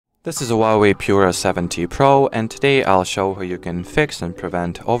This is a Huawei Pura 7T Pro, and today I'll show how you can fix and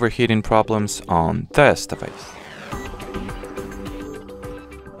prevent overheating problems on this device.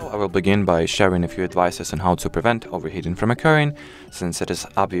 I will begin by sharing a few advices on how to prevent overheating from occurring, since it is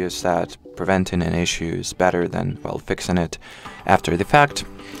obvious that preventing an issue is better than, well, fixing it after the fact.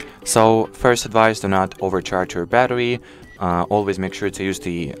 So, first advice, do not overcharge your battery. Always make sure to use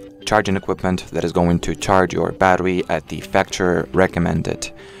the charging equipment that is going to charge your battery at the factory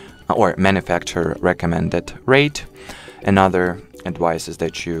recommended or manufacturer recommended rate. Another advice is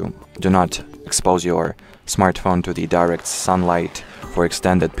that you do not expose your smartphone to the direct sunlight for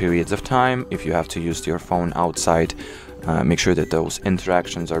extended periods of time. If you have to use your phone outside, make sure that those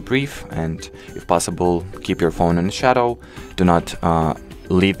interactions are brief, and if possible, keep your phone in the shadow. Do not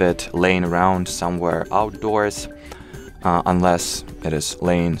leave it laying around somewhere outdoors unless it is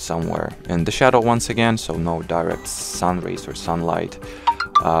laying somewhere in the shadow once again, so no direct sun rays or sunlight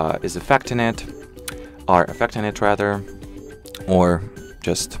is affecting it rather, or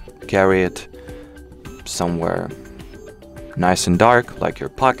just carry it somewhere nice and dark, like your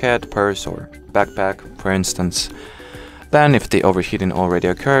pocket, purse, or backpack, for instance. Then, if the overheating already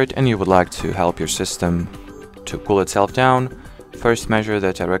occurred and you would like to help your system to cool itself down, first measure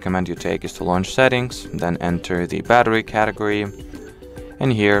that I recommend you take is to launch settings, then enter the battery category,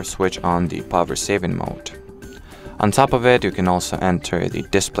 and here switch on the power saving mode. On top of it, you can also enter the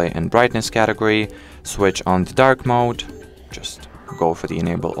display and brightness category, switch on the dark mode, just go for the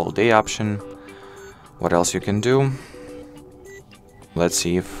enable all day option. What else you can do? Let's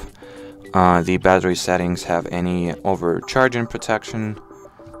see if the battery settings have any overcharging protection.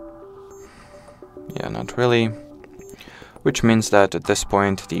 Yeah, not really. Which means that at this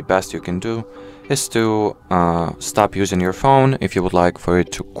point, the best you can do is to stop using your phone if you would like for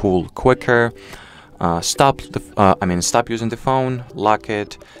it to cool quicker. Stop using the phone, lock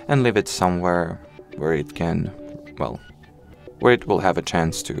it, and leave it somewhere where it can, well, where it will have a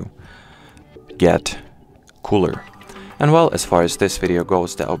chance to get cooler. And well, as far as this video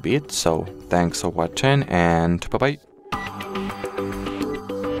goes, that'll be it. So thanks for watching, and bye-bye.